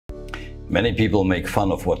Many people make fun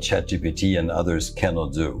of what ChatGPT and others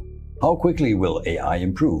cannot do. How quickly will AI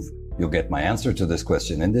improve? You'll get my answer to this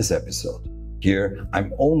question in this episode. Here,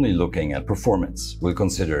 I'm only looking at performance. We'll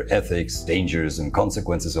consider ethics, dangers, and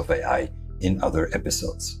consequences of AI in other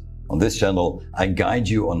episodes. On this channel, I guide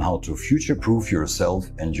you on how to future-proof yourself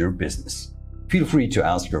and your business. Feel free to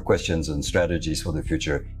ask your questions and strategies for the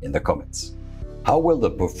future in the comments. How will the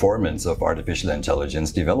performance of artificial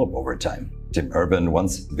intelligence develop over time? Tim Urban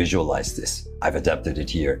once visualized this. I've adapted it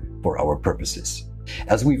here for our purposes.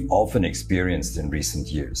 As we've often experienced in recent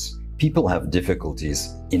years, people have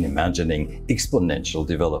difficulties in imagining exponential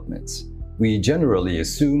developments. We generally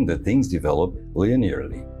assume that things develop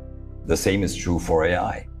linearly. The same is true for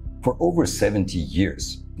AI. For over 70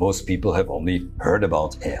 years, most people have only heard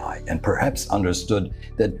about AI and perhaps understood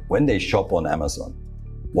that when they shop on Amazon,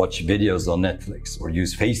 watch videos on Netflix, or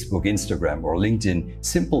use Facebook, Instagram, or LinkedIn,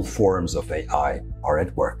 simple forms of AI are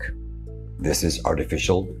at work. This is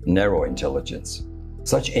artificial narrow intelligence.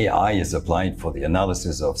 Such AI is applied for the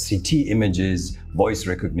analysis of CT images, voice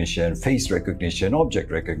recognition, face recognition, object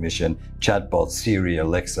recognition, chatbots, Siri,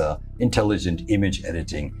 Alexa, intelligent image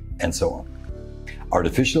editing, and so on.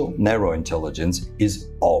 Artificial narrow intelligence is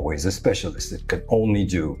always a specialist. It can only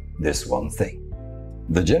do this one thing.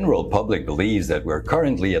 The general public believes that we're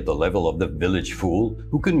currently at the level of the village fool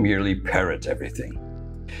who can merely parrot everything.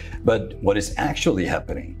 But what is actually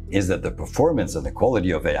happening is that the performance and the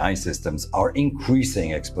quality of AI systems are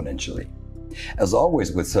increasing exponentially. As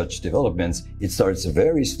always with such developments, it starts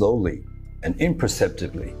very slowly and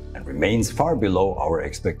imperceptibly and remains far below our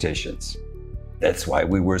expectations. That's why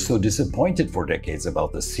we were so disappointed for decades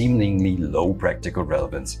about the seemingly low practical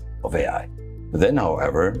relevance of AI. Then,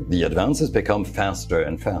 however, the advances become faster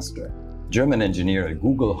and faster. German engineer at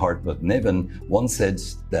Google Hartmut Neven once said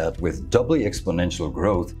that with doubly exponential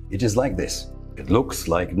growth, it is like this. It looks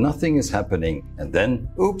like nothing is happening, and then,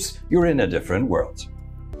 oops, you're in a different world.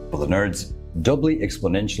 For the nerds, doubly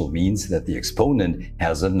exponential means that the exponent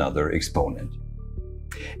has another exponent.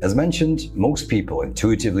 As mentioned, most people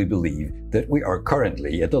intuitively believe that we are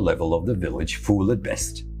currently at the level of the village fool at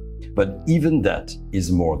best. But even that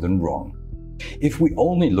is more than wrong. If we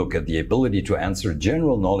only look at the ability to answer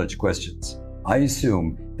general knowledge questions, I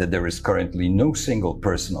assume that there is currently no single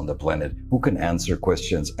person on the planet who can answer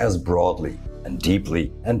questions as broadly and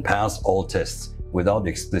deeply and pass all tests without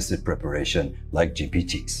explicit preparation like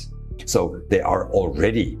GPTs. So they are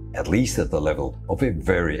already at least at the level of a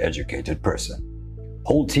very educated person.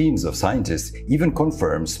 Whole teams of scientists even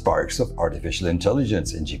confirm sparks of artificial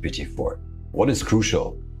intelligence in GPT-4. What is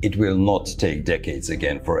crucial? It will not take decades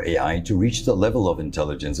again for AI to reach the level of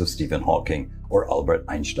intelligence of Stephen Hawking or Albert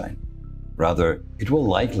Einstein. Rather, it will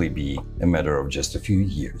likely be a matter of just a few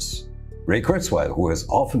years. Ray Kurzweil, who has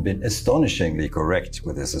often been astonishingly correct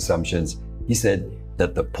with his assumptions, he said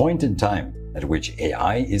that the point in time at which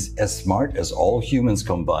AI is as smart as all humans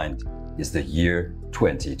combined is the year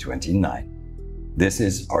 2029. This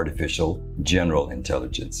is artificial general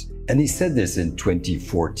intelligence. And he said this in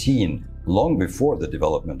 2014, long before the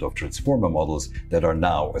development of transformer models that are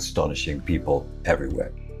now astonishing people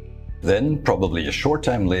everywhere. Then, probably a short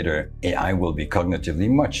time later, AI will be cognitively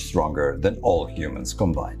much stronger than all humans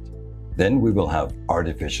combined. Then we will have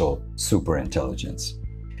artificial superintelligence.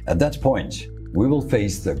 At that point, we will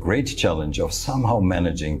face the great challenge of somehow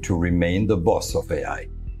managing to remain the boss of AI,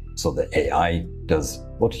 so that AI does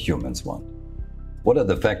what humans want. What are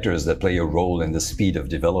the factors that play a role in the speed of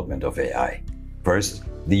development of AI? First,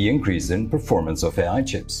 the increase in performance of AI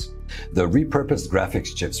chips. The repurposed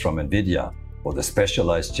graphics chips from NVIDIA or the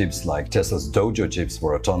specialized chips like Tesla's Dojo chips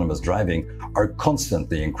for autonomous driving are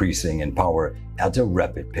constantly increasing in power at a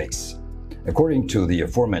rapid pace. According to the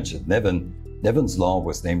aforementioned Neven's law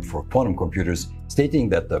was named for quantum computers, stating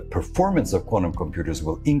that the performance of quantum computers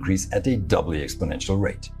will increase at a doubly exponential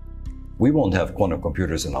rate. We won't have quantum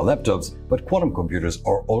computers in our laptops, but quantum computers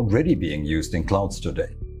are already being used in clouds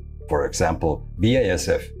today. For example,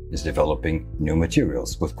 BASF is developing new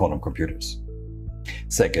materials with quantum computers.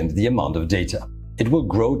 Second, the amount of data. It will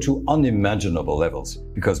grow to unimaginable levels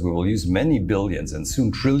because we will use many billions and soon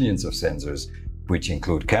trillions of sensors, which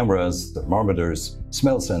include cameras, thermometers,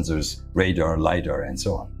 smell sensors, radar, LiDAR, and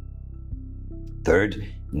so on. Third,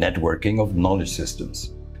 networking of knowledge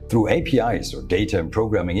systems. Through APIs or data and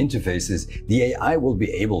programming interfaces, the AI will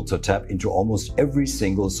be able to tap into almost every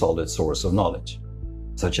single solid source of knowledge,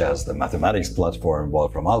 such as the mathematics platform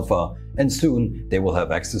Wolfram Alpha, and soon they will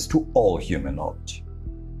have access to all human knowledge.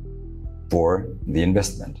 4. The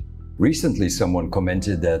investment. Recently, someone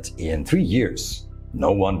commented that in 3 years,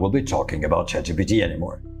 no one will be talking about ChatGPT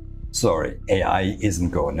anymore. Sorry, AI isn't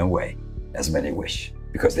going away, as many wish.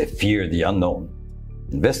 because they fear the unknown.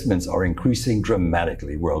 Investments are increasing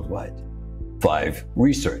dramatically worldwide. 5.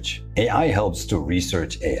 Research. AI helps to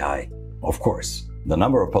research AI. Of course, the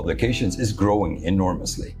number of publications is growing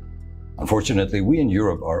enormously. Unfortunately, we in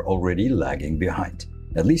Europe are already lagging behind.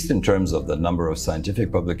 At least in terms of the number of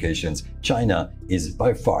scientific publications, China is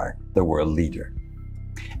by far the world leader.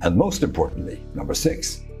 And most importantly, number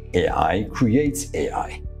 6, AI creates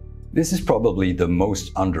AI. This is probably the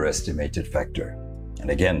most underestimated factor. And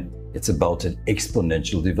again, it's about an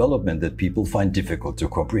exponential development that people find difficult to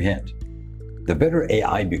comprehend. The better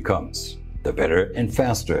AI becomes, the better and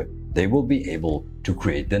faster they will be able to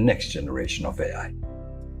create the next generation of AI.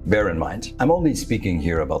 Bear in mind, I'm only speaking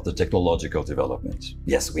here about the technological development.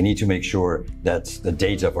 Yes, we need to make sure that the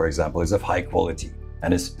data, for example, is of high quality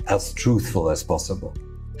and is as truthful as possible.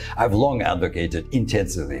 I've long advocated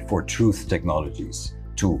intensively for truth technologies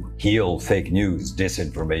to heal fake news,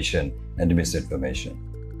 disinformation, and misinformation.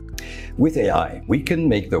 With AI, we can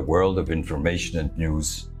make the world of information and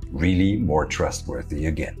news really more trustworthy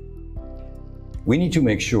again. We need to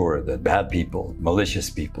make sure that bad people, malicious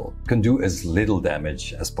people, can do as little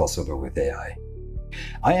damage as possible with AI.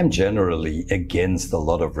 I am generally against a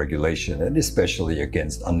lot of regulation and especially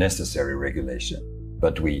against unnecessary regulation,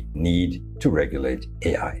 but we need to regulate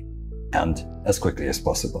AI, and as quickly as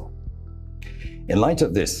possible. In light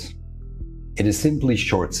of this, it is simply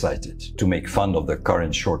short-sighted to make fun of the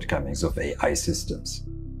current shortcomings of AI systems.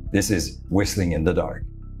 This is whistling in the dark.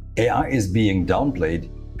 AI is being downplayed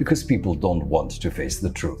because people don't want to face the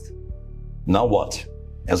truth. Now what?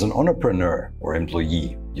 As an entrepreneur or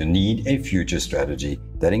employee, you need a future strategy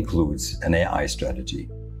that includes an AI strategy.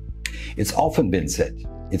 It's often been said,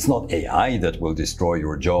 it's not AI that will destroy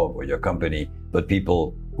your job or your company, but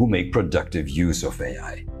people who make productive use of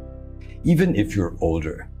AI. Even if you're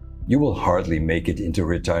older, you will hardly make it into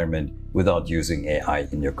retirement without using AI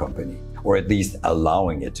in your company, or at least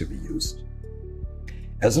allowing it to be used.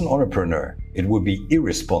 As an entrepreneur, it would be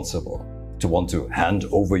irresponsible to want to hand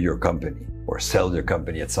over your company or sell your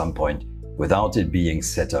company at some point without it being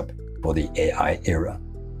set up for the AI era.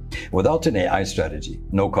 Without an AI strategy,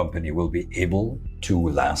 no company will be able to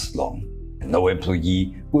last long, and no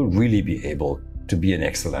employee will really be able to be an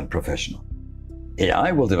excellent professional.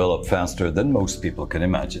 AI will develop faster than most people can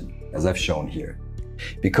imagine, as I've shown here.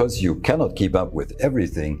 Because you cannot keep up with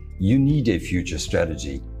everything, you need a future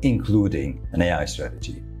strategy, including an AI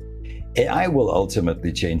strategy. AI will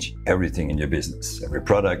ultimately change everything in your business, every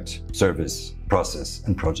product, service, process,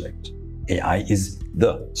 and project. AI is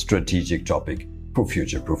the strategic topic for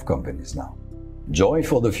future-proof companies now. Joy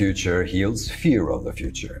for the future heals fear of the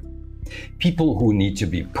future. People who need to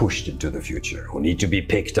be pushed into the future, who need to be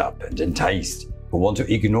picked up and enticed, who want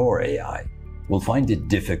to ignore AI, will find it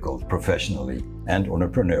difficult professionally and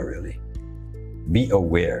entrepreneurially. Be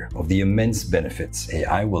aware of the immense benefits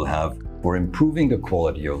AI will have for improving the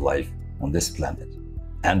quality of life on this planet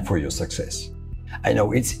and for your success. I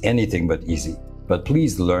know it's anything but easy, but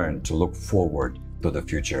please learn to look forward to the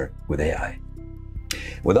future with AI.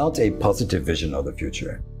 Without a positive vision of the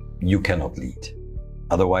future, you cannot lead.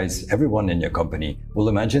 Otherwise, everyone in your company will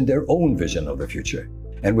imagine their own vision of the future.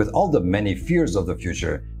 And with all the many fears of the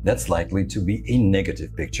future, that's likely to be a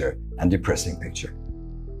negative picture and depressing picture.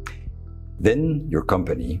 Then your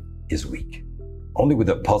company is weak. Only with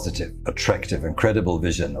a positive, attractive, and credible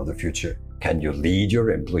vision of the future can you lead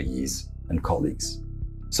your employees and colleagues.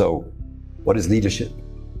 So, what is leadership?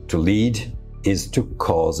 To lead is to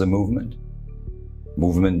cause a movement.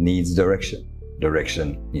 Movement needs direction.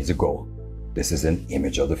 Direction needs a goal. This is an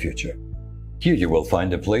image of the future. Here you will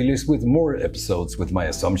find a playlist with more episodes with my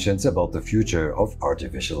assumptions about the future of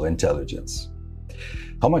artificial intelligence.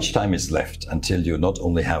 How much time is left until you not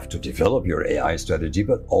only have to develop your AI strategy,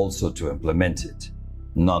 but also to implement it?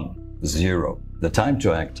 None. Zero. The time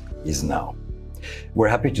to act is now. We're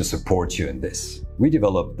happy to support you in this. We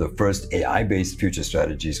developed the first AI-based future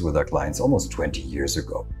strategies with our clients almost 20 years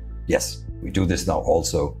ago. Yes, we do this now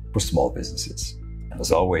also for small businesses. And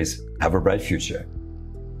as always, have a bright future.